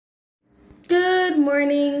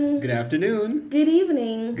morning, Good afternoon. good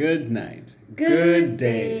evening, Good night. good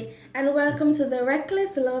day, and welcome to the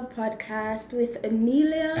Reckless Love Podcast with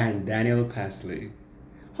Anelia. And Daniel Pasley.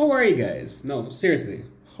 How are you guys? No, seriously.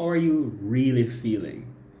 How are you really feeling?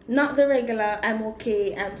 Not the regular, I'm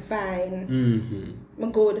okay, I'm fine, Mm-hmm.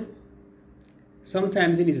 I'm good.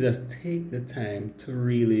 Sometimes you need to just take the time to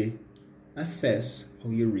really assess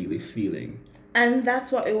how you're really feeling. And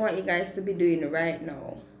that's what we want you guys to be doing right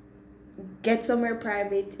now. Get somewhere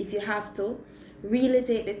private if you have to. Really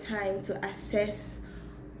take the time to assess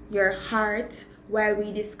your heart while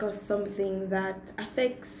we discuss something that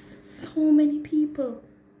affects so many people.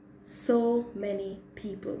 So many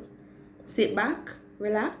people. Sit back,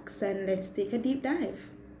 relax, and let's take a deep dive.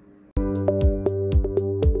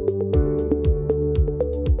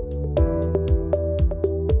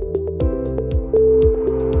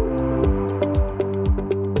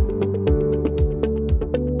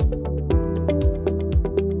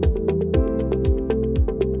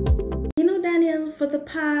 Daniel, for the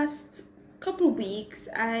past couple weeks,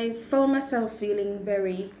 I found myself feeling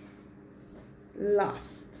very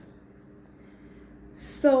lost.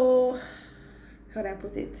 So, how do I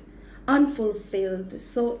put it? Unfulfilled,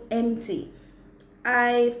 so empty.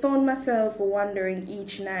 I found myself wondering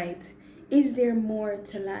each night, is there more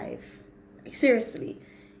to life? Seriously,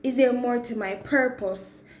 is there more to my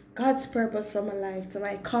purpose? God's purpose for my life, to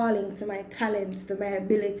my calling, to my talents, to my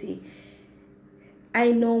ability.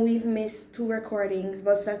 I know we've missed 2 recordings,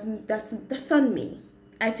 but that's on me.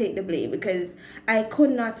 I take the blame because I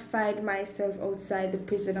could not find myself outside the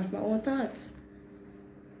prison of my own thoughts.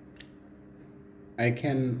 I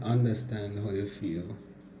can understand how you feel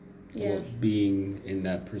about being in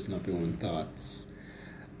that prison of your own thoughts.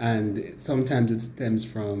 And sometimes it stems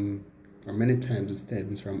from, or many times it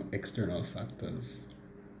stems from external factors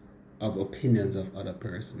of opinions of other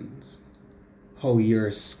persons. How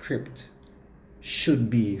your script should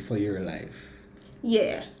be for your life.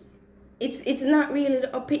 Yeah. It's not really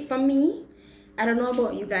the for me. I don't know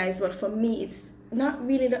about you guys, but for me it's not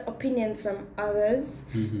really the opinions from others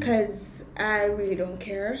because I really don't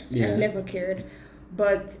care. I've never cared.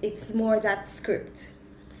 But it's more that script.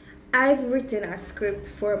 I've written a script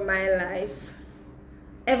for my life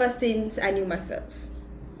ever since I knew myself.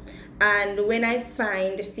 And when I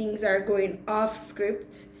find things are going off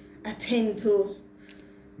script, I tend to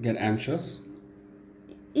get anxious.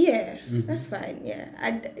 Yeah, that's fine. Yeah,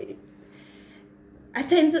 I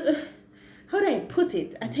tend to, how do I put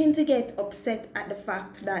it? I tend to get upset at the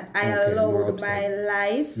fact that I allowed my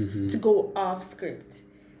life to go off script.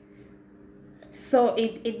 So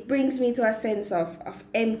it brings me to a sense of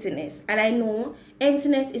emptiness. And I know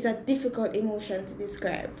emptiness is a difficult emotion to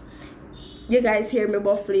describe. You guys hear me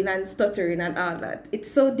buffling and stuttering and all that. It's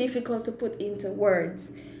so difficult to put into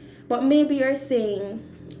words. But maybe you're saying,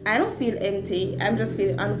 I don't feel empty, I'm just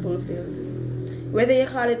feeling unfulfilled. Whether you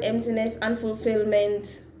call it emptiness,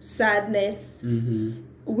 unfulfillment, sadness,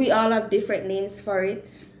 we all have different names for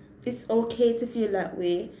it. It's okay to feel that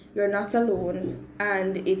way. You're not alone,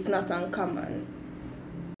 and it's not uncommon.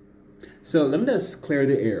 So let me just clear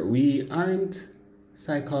the air. We aren't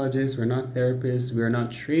psychologists, we're not therapists, we're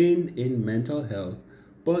not trained in mental health,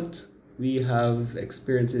 but we have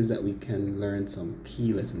experiences that we can learn some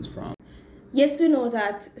key lessons from. Yes, we know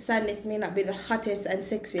that sadness may not be the hottest and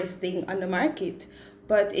sexiest thing on the market,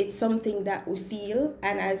 but it's something that we feel,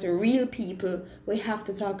 and as real people, we have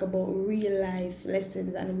to talk about real life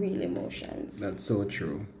lessons and real emotions. That's so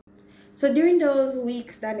true. So during those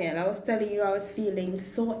weeks, Daniel, I was telling you I was feeling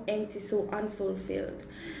so empty, so unfulfilled,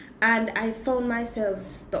 and I found myself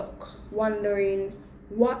stuck, wondering,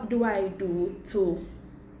 what do I do to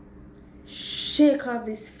shake off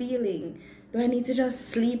this feeling? Do I need to just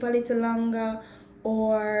sleep a little longer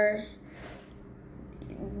or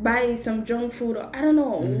buy some junk food? Or, I don't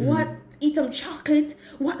know. Eat some chocolate?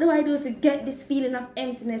 What do I do to get this feeling of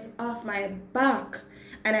emptiness off my back?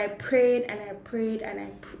 And I prayed and I prayed and I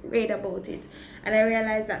prayed about it. And I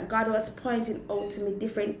realized that God was pointing out to me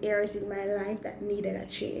different areas in my life that needed a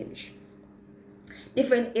change.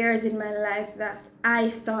 Different areas in my life that I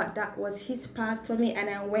thought that was His path for me, and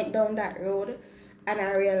I went down that road. And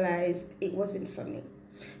I realized it wasn't for me.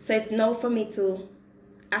 So it's now for me to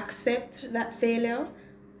accept that failure.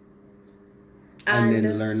 And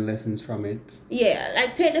then learn lessons from it. Yeah,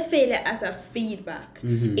 like take the failure as a feedback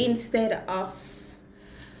instead of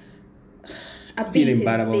a feeling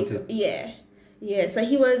bad about it. Yeah. So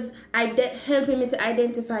He was helping me to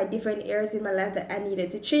identify different areas in my life that I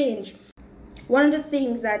needed to change. One of the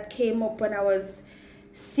things that came up when I was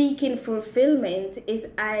seeking fulfillment is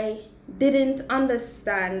I didn't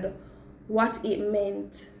understand what it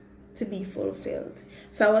meant to be fulfilled.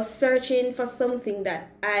 So I was searching for something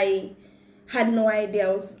that I had no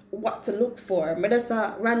idea what to look for. But just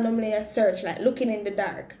randomly I searched, like looking in the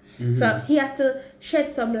dark. Mm-hmm. So he had to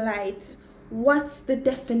shed some light. What's the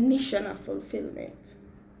definition of fulfillment?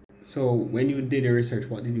 So when you did your research,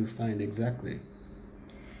 what did you find exactly?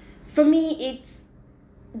 For me, it's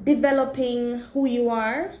developing who you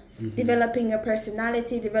are, mm-hmm. developing your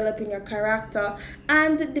personality, developing your character,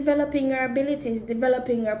 and developing your abilities,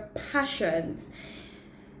 developing your passions.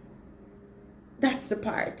 That's the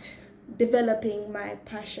part. Developing my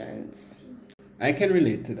passions. I can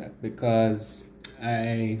relate to that because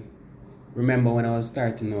I remember when I was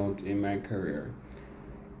starting out in my career,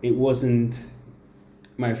 it wasn't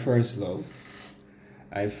my first love.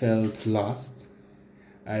 I felt lost.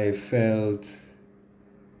 I felt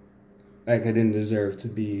like I didn't deserve to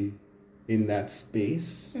be in that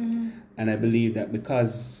space. Mm-hmm. And I believe that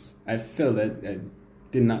because I felt that I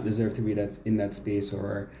did not deserve to be in that space,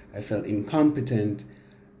 or I felt incompetent,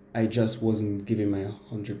 I just wasn't giving my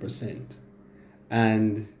 100%.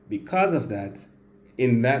 And because of that,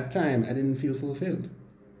 in that time, I didn't feel fulfilled.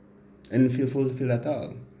 I didn't feel fulfilled at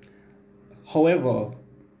all. However,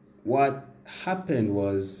 what happened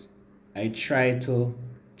was I tried to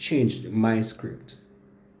change my script,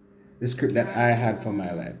 the script that I had for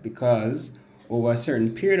my life, because over a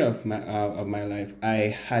certain period of my life, I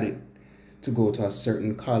had it to go to a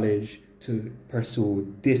certain college to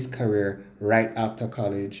pursue this career right after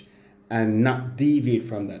college and not deviate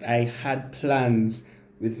from that. I had plans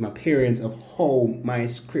with my parents of how my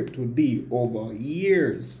script would be over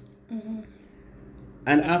years. Mm-hmm.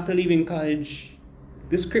 And after leaving college,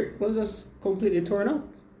 the script was just completely torn up.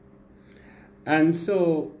 And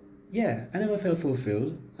so, yeah, I never felt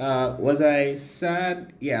fulfilled. Was I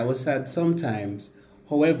sad? Yeah, I was sad sometimes.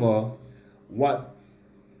 However, what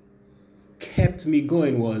kept me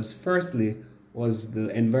going was, firstly, was the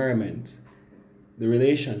environment, the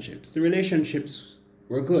relationships. The relationships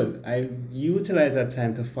were good. I utilized that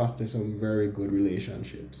time to foster some very good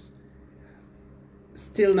relationships.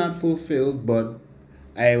 Still not fulfilled, but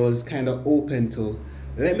I was kind of open to,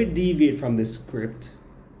 let me deviate from the script.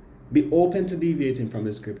 Be open to deviating from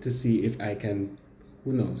the script to see if I can,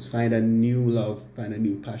 who knows, find a new love, find a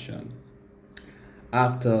new passion.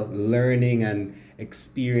 After learning and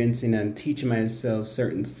experiencing and teaching myself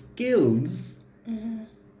certain skills, mm-hmm.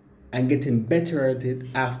 and getting better at it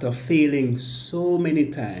after failing so many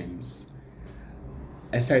times,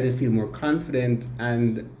 I started to feel more confident.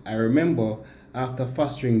 And I remember after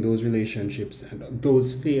fostering those relationships and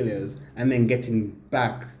those failures and then getting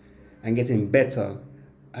back and getting better,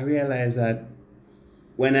 I realized that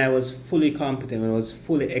when I was fully competent, when I was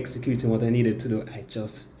fully executing what I needed to do, I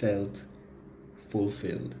just felt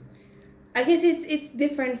fulfilled. I guess it's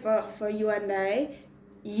different for you and I.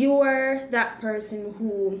 You're that person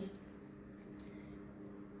who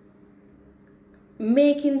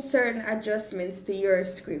making certain adjustments to your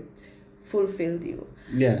script fulfilled you.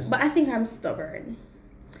 Yeah. But I think I'm stubborn.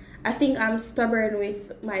 I think I'm stubborn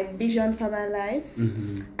with my vision for my life.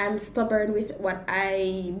 Mm-hmm. I'm stubborn with what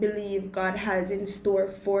I believe God has in store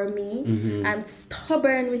for me. Mm-hmm. I'm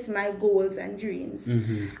stubborn with my goals and dreams.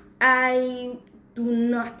 Mm-hmm. I do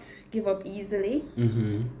not give up easily.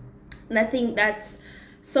 Mm-hmm. And I think that's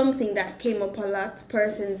something that came up a lot.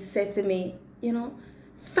 Persons said to me,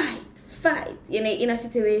 fight. In a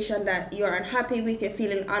situation that you're unhappy with, you're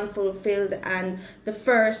feeling unfulfilled, and the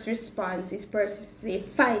first response is persons say,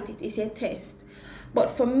 fight it, it's a test.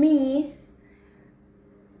 But for me,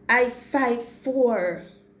 I fight for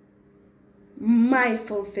my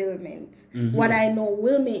fulfillment. Mm-hmm. What I know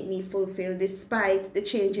will make me fulfilled despite the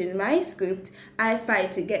change in my script. I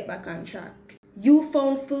fight to get back on track. You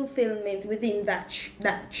found fulfillment within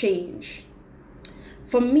that change.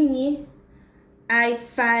 For me, I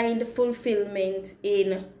find fulfillment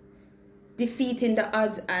in defeating the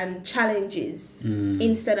odds and challenges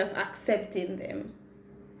instead of accepting them.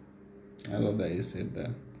 I love that you said that.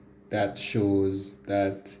 That shows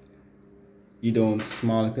that you don't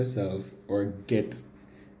small up yourself or get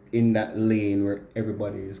in that lane where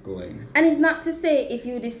everybody is going. And it's not to say if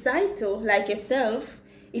you decide to, like yourself,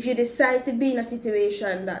 if you decide to be in a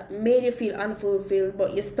situation that made you feel unfulfilled,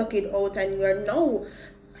 but you stuck it out and you are now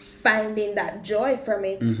finding that joy from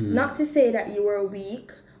it, mm-hmm. not to say that you were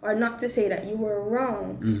weak or not to say that you were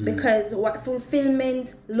wrong, mm-hmm. because what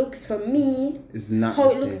fulfillment looks for me is not how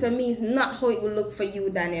it looks for me is not how it will look for you,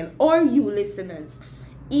 Daniel, or you listeners.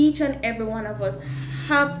 Each and every one of us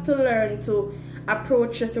have to learn to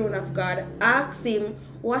approach the throne of God, ask Him,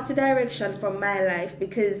 what's the direction for my life?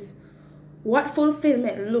 Because what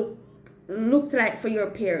fulfillment look looked like for your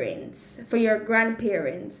parents, for your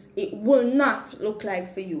grandparents, it will not look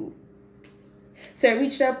like for you. So I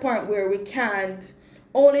reached that point where we can't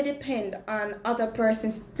only depend on other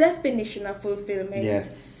person's definition of fulfillment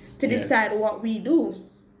to decide what we do.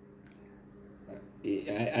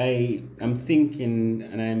 I'm thinking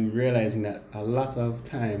and I'm realizing that a lot of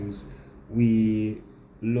times we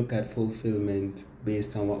look at fulfillment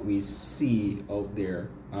based on what we see out there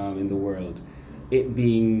in the world. It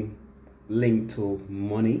being linked to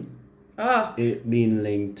money, it being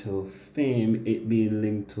linked to fame, it being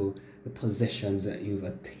linked to the possessions that you've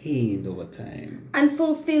attained over time. And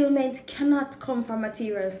fulfillment cannot come from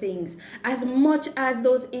material things. As much as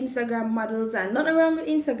those Instagram models, and nothing wrong with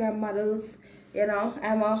Instagram models, you know,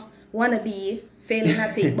 I'm a wannabe, failing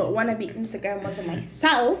at it, but wannabe Instagram model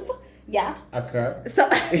myself. Yeah. Okay. So,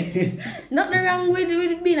 nothing wrong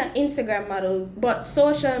with being an Instagram model, but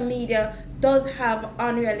social media does have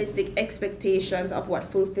unrealistic expectations of what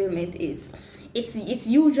fulfillment is. It's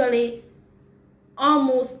usually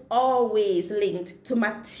almost always linked to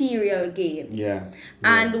material gain. Yeah.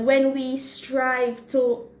 And when we strive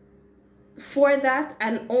for that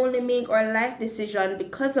and only make our life decision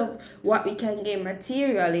because of what we can gain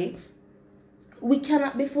materially, we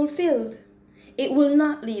cannot be fulfilled. It will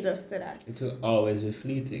not lead us to that. It will always be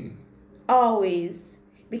fleeting. Always.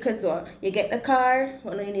 Because you get the car,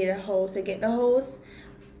 you need a house. You get the house,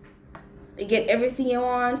 you get everything you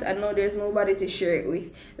want, and now there's nobody to share it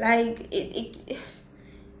with. Like,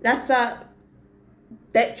 that's a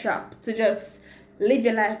death trap to just live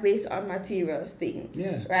your life based on material things.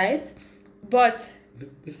 Yeah. Right? But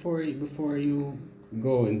before you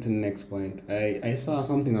go into the next point, I saw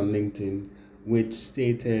something on LinkedIn which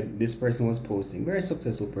stated this person was posting, very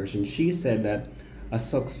successful person. She said that a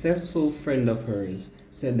successful friend of hers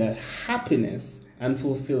said that happiness and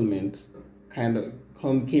fulfillment kind of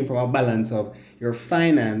came from a balance of your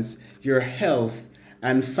finance, your health,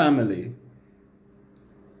 and family.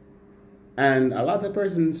 And a lot of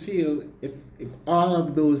persons feel if all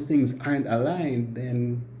of those things aren't aligned,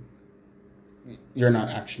 then you're not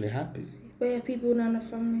actually happy. But people not a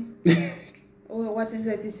family. Or what is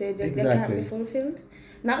it to say that Exactly. They can't be fulfilled?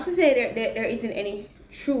 Not to say that there isn't any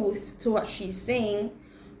truth to what she's saying,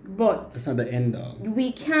 but it's not the end all.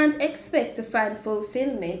 We can't expect to find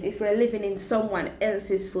fulfillment if we're living in someone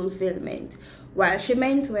else's fulfillment. While she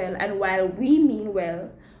meant well and while we mean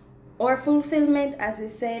well, our fulfillment, as we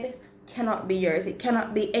said, cannot be yours. It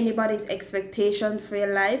cannot be anybody's expectations for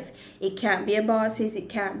your life. It can't be a boss's, it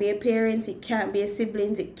can't be a parents, it can't be a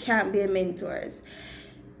siblings, it can't be a mentors.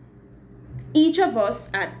 Each of us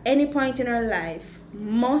at any point in our life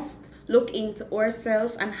must look into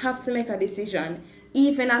ourselves and have to make a decision,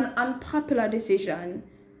 even an unpopular decision,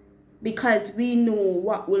 because we know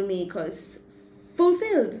what will make us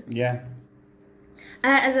fulfilled. Yeah.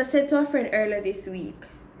 As I said to a friend earlier this week,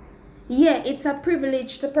 yeah, it's a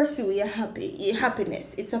privilege to pursue your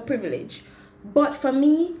happiness. It's a privilege. But for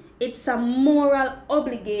me, it's a moral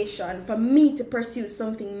obligation for me to pursue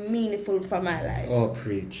something meaningful for my life. Oh,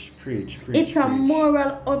 preach. It's a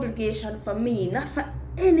moral obligation for me, not for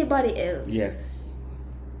anybody else. Yes.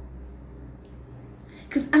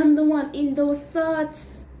 Because I'm the one in those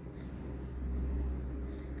thoughts.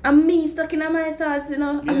 I'm me stuck in my thoughts, you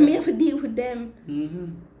know. Yeah. I'm me have to deal with them. Mm-hmm.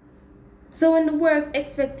 So when the world's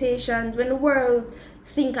expectations, when the world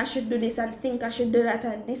think I should do this and think I should do that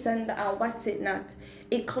and this and that and what's it not,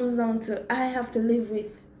 it comes down to I have to live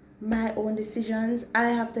with my own decisions. I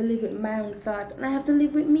have to live with my own thoughts, and I have to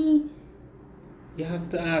live with me. You have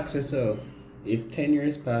to ask yourself, if 10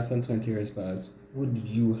 years pass and 20 years pass, would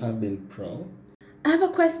you have been proud? I have a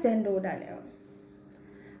question though, Daniel.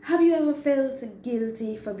 Have you ever felt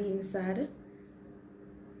guilty for being sad?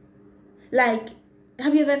 Like,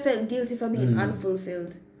 have you ever felt guilty for being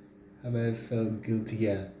unfulfilled? Have I felt guilty?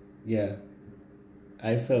 Yeah.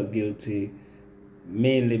 I felt guilty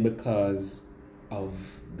mainly because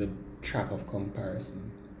of the trap of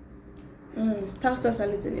comparison. Talk to us a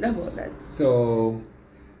little bit about that. So,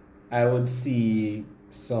 I would see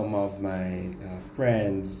some of my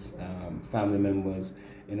friends, family members,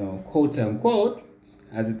 quote unquote,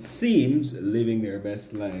 as it seems, living their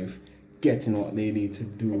best life, getting what they need to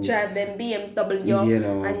do. Drive them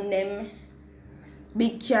BMW and them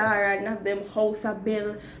big car and have them house a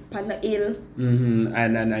bill pan the hill. Mm-hmm.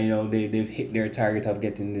 And they've hit their target of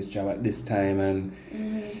getting this job at this time, and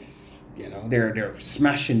they're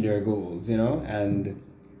smashing their goals, and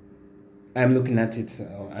I'm looking at it.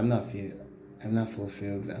 I'm not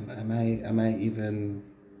fulfilled. Am I even?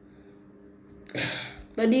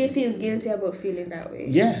 But do you feel guilty about feeling that way?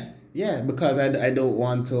 Yeah, because I don't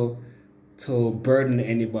want to burden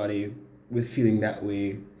anybody with feeling that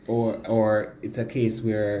way, or it's a case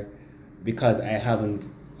where because I haven't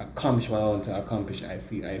accomplished what I want to accomplish, I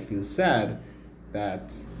feel sad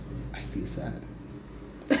that I feel sad.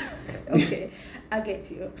 Okay, I get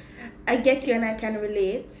you, and I can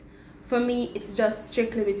relate. For me, it's just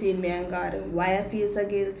strictly between me and God why I feel so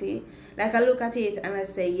guilty. Like, I look at it and I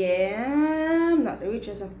say, yeah, I'm not the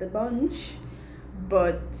richest of the bunch,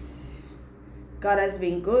 but God has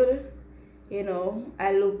been good. You know,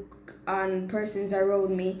 I look on persons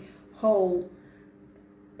around me, how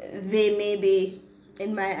they may be,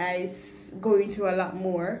 in my eyes, going through a lot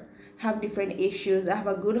more, have different issues. I have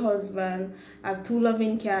a good husband, I have 2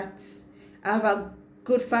 loving cats, I have a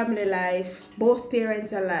good family life, both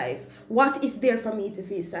parents alive. What is there for me to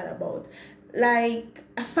feel sad about? Like,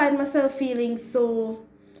 I find myself feeling so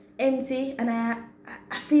empty, and I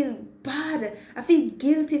feel bad. I feel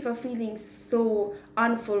guilty for feeling so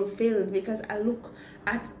unfulfilled, because I look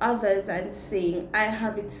at others and saying, I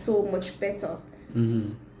have it so much better.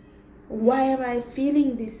 Mm-hmm. Why am I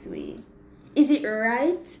feeling this way? Is it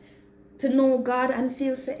right to know God and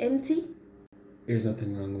feel so empty? There's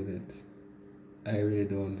nothing wrong with it. I really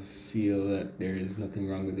don't feel that there is nothing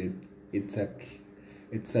wrong with it.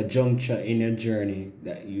 It's a juncture in your journey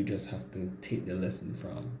that you just have to take the lesson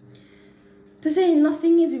from. To say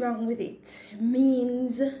nothing is wrong with it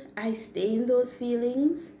means I stay in those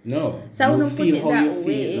feelings. No. So I wouldn't put it that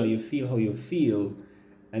way. No, you feel how you feel,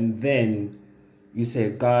 and then you say,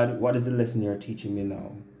 God, what is the lesson you're teaching me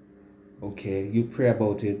now? Okay, you pray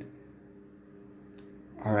about it.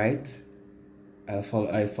 All right, I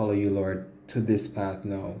follow you, Lord, to this path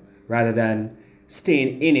now, rather than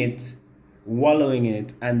staying in it, wallowing in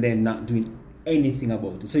it, and then not doing anything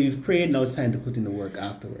about it. So you've prayed, now it's time to put in the work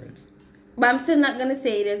afterwards. But I'm still not going to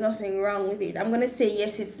say there's nothing wrong with it. I'm going to say,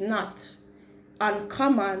 yes, it's not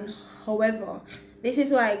uncommon. However, this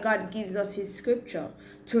is why God gives us his scripture,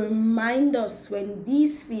 to remind us when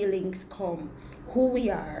these feelings come, who we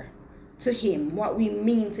are to him, what we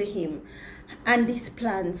mean to him, and his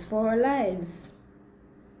plans for our lives.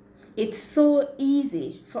 It's so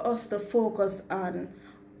easy for us to focus on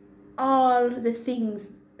all the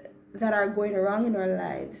things that are going wrong in our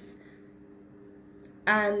lives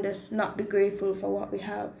and not be grateful for what we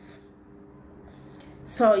have.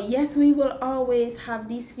 So yes, we will always have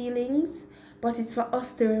these feelings, but it's for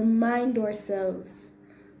us to remind ourselves,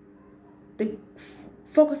 to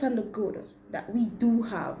focus on the good that we do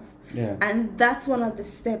have. Yeah. And that's one of the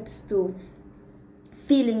steps to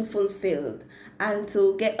feeling fulfilled and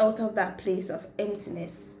to get out of that place of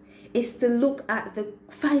emptiness, is to look at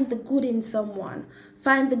find the good in someone,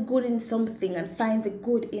 find the good in something, and find the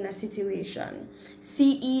good in a situation.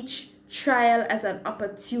 See each trial as an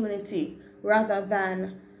opportunity rather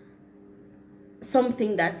than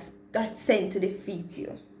something that's sent to defeat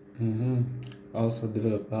you. Mm-hmm. Also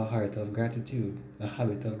develop a heart of gratitude, a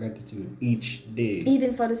habit of gratitude each day.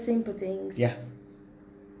 Even for the simple things. Yeah.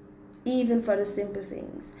 Even for the simple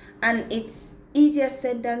things. And it's easier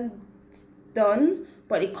said than done,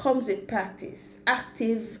 but it comes with practice.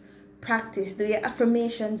 Active practice. Do your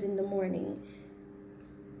affirmations in the morning.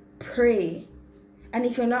 Pray. And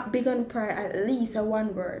if you're not big on prayer, at least a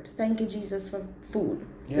one word. Thank you, Jesus, for food.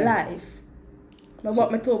 Yeah. Life. I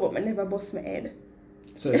bought my toe, but I never bust my head.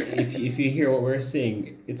 So if you hear what we're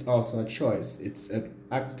saying, it's also a choice. It's an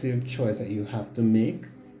active choice that you have to make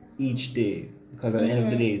each day. Because at the end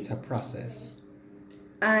of the day, it's a process.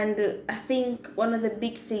 And I think one of the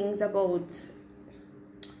big things about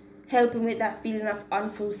helping with that feeling of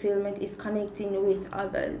unfulfillment is connecting with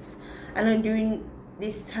others. I know during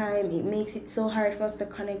this time, it makes it so hard for us to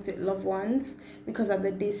connect with loved ones because of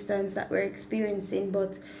the distance that we're experiencing.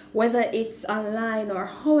 But whether it's online or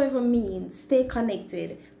however means, stay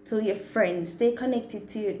connected to your friends, stay connected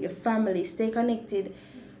to your family, stay connected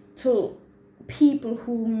to people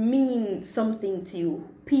who mean something to you,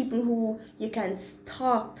 people who you can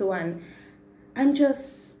talk to and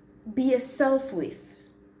just be yourself with.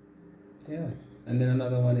 Yeah. And then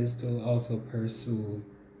another one is to also pursue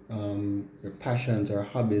your passions or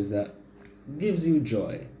hobbies that gives you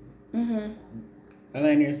joy. Mm-hmm.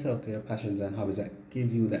 Align yourself to your passions and hobbies that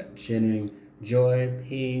give you that genuine joy.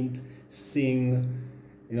 Paint, sing,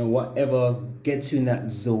 whatever gets you in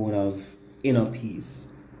that zone of inner peace.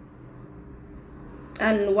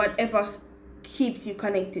 And whatever keeps you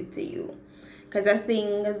connected to you. Because I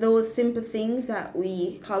think those simple things that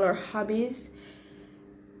we call our hobbies,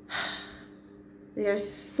 they are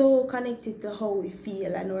so connected to how we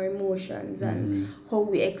feel and our emotions and how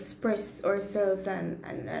we express ourselves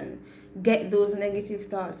and get those negative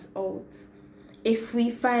thoughts out. If we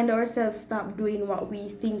find ourselves stop doing what we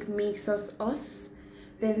think makes us us,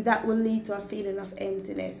 then that will lead to a feeling of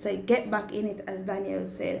emptiness. So get back in it, as Daniel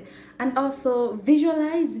said. And also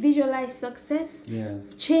visualize success. Yeah.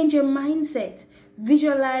 Change your mindset.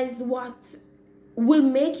 Visualize what will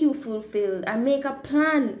make you fulfilled and make a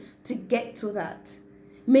plan to get to that.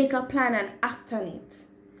 Make a plan and act on it.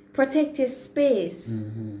 Protect your space.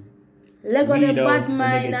 Let go the bad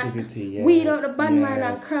mind and weed out the bad mind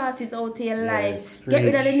and crosses out of your life. Get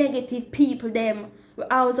rid of the negative people them. We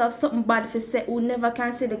always have something bad for say, who never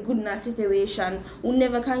can say the good in a situation, who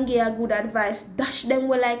never can give a good advice. Dash them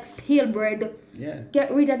with like stale bread. Yeah.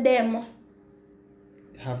 Get rid of them.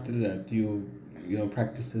 You have to do that. You know,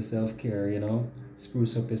 practice the self-care, you know,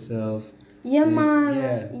 spruce up yourself. Yeah,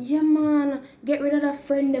 man. Yeah, man. Get rid of that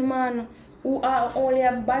friend, man, who are only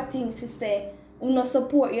have bad things to say. Who not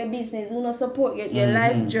support your business, who not support your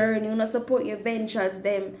life journey, who not support your ventures,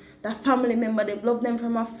 them, that family member, them, love them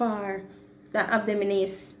from afar, that have them in a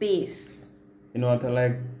space. You know what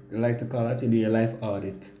I like to call it? You do your life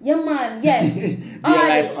audit. Yeah, man. Yes. Do your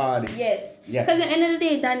life audit. Yes. Because at the end of the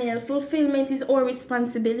day, Daniel, fulfillment is our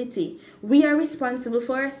responsibility. We are responsible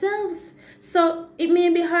for ourselves. So it may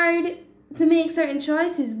be hard to make certain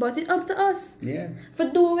choices, but it's up to us. Yeah. For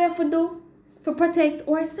do what we have to do, for protect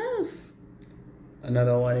ourselves.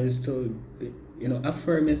 Another one is to, you know,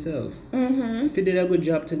 affirm yourself. If you did a good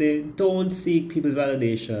job today, don't seek people's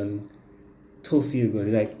validation to feel good.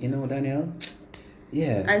 Like, you know, Daniel,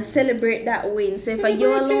 yeah. And celebrate that win. So if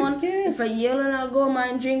you're alone, I go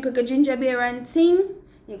man drink like a ginger beer and thing,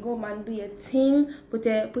 you go man do your thing. Put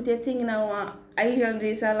your thing in our. I hear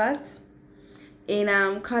this a lot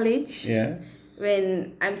in college. Yeah.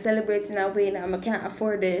 When I'm celebrating a win, I can't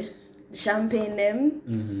afford the champagne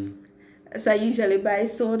them. So I usually buy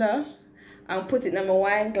soda and put it in my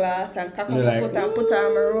wine glass and cock up my foot and put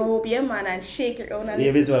on my robe, yeah, man, and shake it around and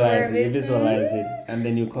you visualize it, and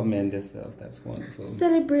then you commend yourself. That's wonderful.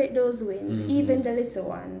 Celebrate those wins, even the little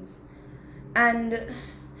ones. And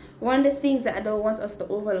one of the things that I don't want us to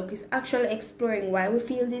overlook is actually exploring why we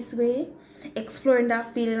feel this way, exploring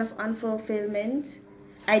that feeling of unfulfillment,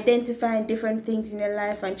 identifying different things in your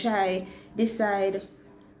life and try decide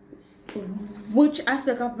which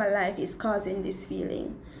aspect of my life is causing this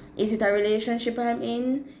feeling. Is it a relationship I'm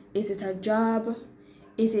in? Is it a job?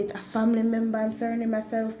 Is it a family member I'm surrounding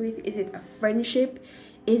myself with? Is it a friendship?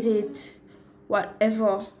 Is it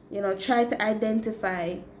whatever? You know, try to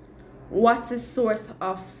identify what's the source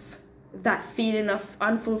of that feeling of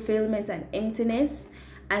unfulfillment and emptiness,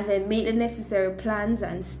 and then make the necessary plans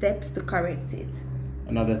and steps to correct it.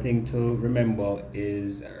 Another thing to remember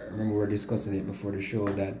is, I remember we were discussing it before the show,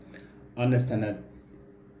 that understand that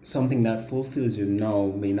something that fulfills you now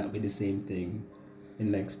may not be the same thing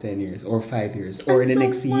in the next 10 years or 5 years or in the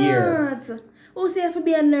next year. Who say I have to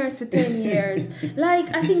be a nurse for 10 years?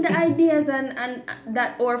 Like, I think the ideas and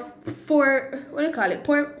that, or for, what do you call it?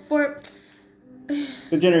 For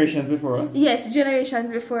the generations before us? Yes,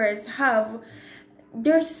 generations before us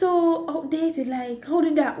they're so outdated. Like, how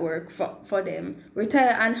did that work for them?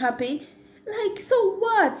 Retire unhappy? Like, so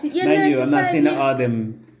what? Mind you, I'm not saying that all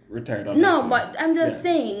them retired on. No, but I'm just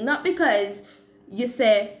saying, not because you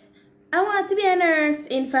say, I want to be a nurse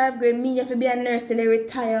in 5th grade, me you have to be a nurse till you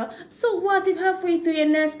retire. So what if halfway through your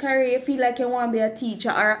nurse career you feel like you want to be a teacher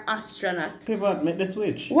or an astronaut? Pivot, make the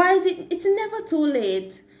switch. Why is it? It's never too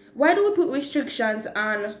late. Why do we put restrictions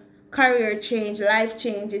on career change, life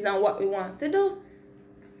changes, and what we want to do?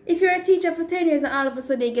 If you're a teacher for 10 years and all of a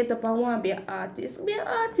sudden you get up and want to be an artist, be an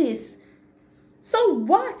artist. So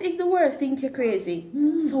what if the world think you're crazy?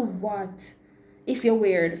 So what if you're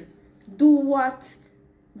weird? Do what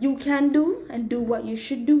you can do and do what you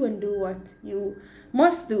should do and do what you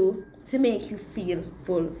must do to make you feel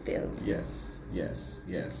fulfilled. Yes.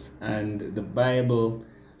 And the Bible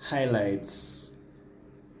highlights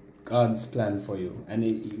God's plan for you. And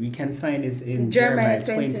we can find this in Jeremiah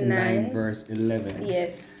 29 verse 11.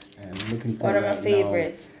 Yes. I'm looking for one of my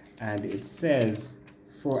favorites. Now. And it says,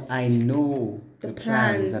 "For I know the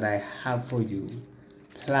plans that I have for you,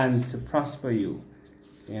 plans to prosper you."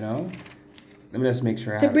 You know? Let me just make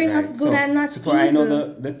sure I have to bring it right. us good and not so evil. For I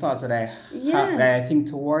know the thoughts that I think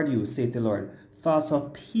toward you, saith the Lord, thoughts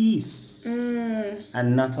of peace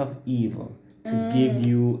and not of evil, to give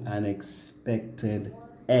you an expected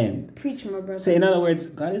end. Preach, my brother. So in other words,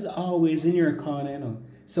 God is always in your corner, you know.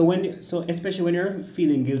 So especially when you're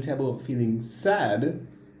feeling guilty about feeling sad,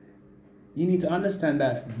 you need to understand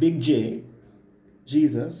that Big J,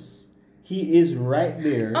 Jesus, he is right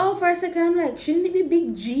there. Oh, for a second I'm like, shouldn't it be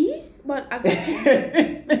Big G? But I got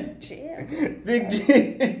Big J. Big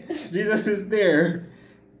J. Jesus is there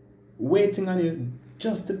waiting on you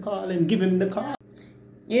just to call him, give him the call.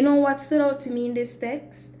 You know what stood out to me in this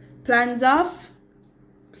text? Plans of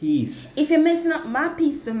peace. If you're messing up my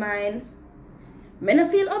peace of mind, I don't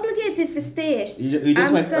feel obligated to stay. You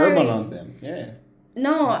just went herbal on them. Yeah.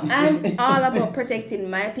 No, I'm all about protecting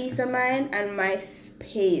my peace of mind and my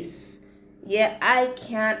space. Yeah, I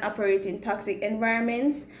can't operate in toxic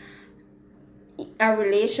environments. A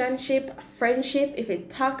relationship, a friendship, if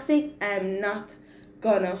it's toxic, I'm not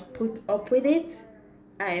gonna put up with it.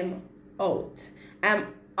 I'm out. I'm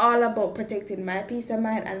all about protecting my peace of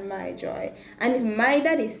mind and my joy. And if my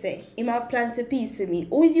daddy say, he might plan to peace for me,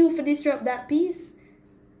 who is you for disrupt that peace?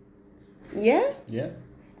 Yeah? Yeah.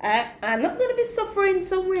 I'm not gonna be suffering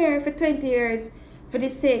somewhere for 20 years for the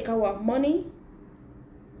sake of what, money?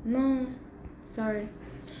 No, sorry.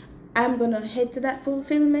 I'm gonna head to that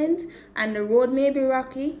fulfillment, and the road may be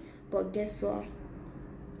rocky, but guess what?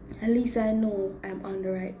 At least I know I'm on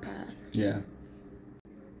the right path. Yeah.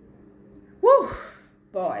 Woo!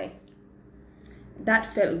 Boy. That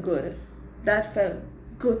felt good. That felt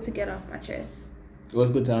good to get off my chest. It was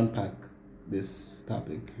good to unpack this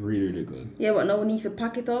topic. Really, really good. Yeah, but now we need to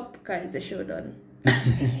pack it up because the show done.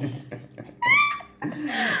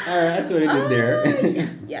 Alright, that's what I did there.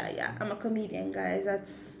 Yeah. I'm a comedian, guys.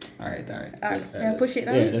 That's... Alright. Can I push it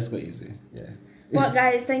now? Yeah, let's go easy. Yeah. Well,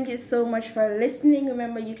 guys, thank you so much for listening.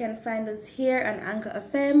 Remember, you can find us here on Anchor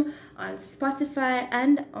FM, on Spotify,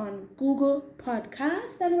 and on Google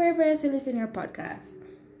Podcasts, and wherever else you listen to your podcast.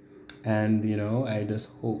 And, I just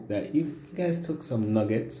hope that you guys took some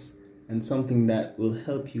nuggets and something that will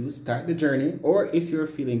help you start the journey. Or if you're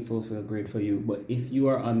feeling fulfilled, great for you. But if you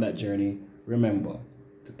are on that journey, remember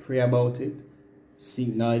to pray about it,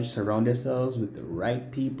 seek knowledge, surround yourselves with the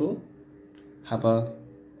right people, have a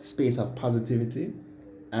space of positivity,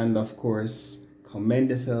 and of course, commend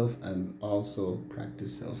yourself and also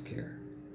practice self-care.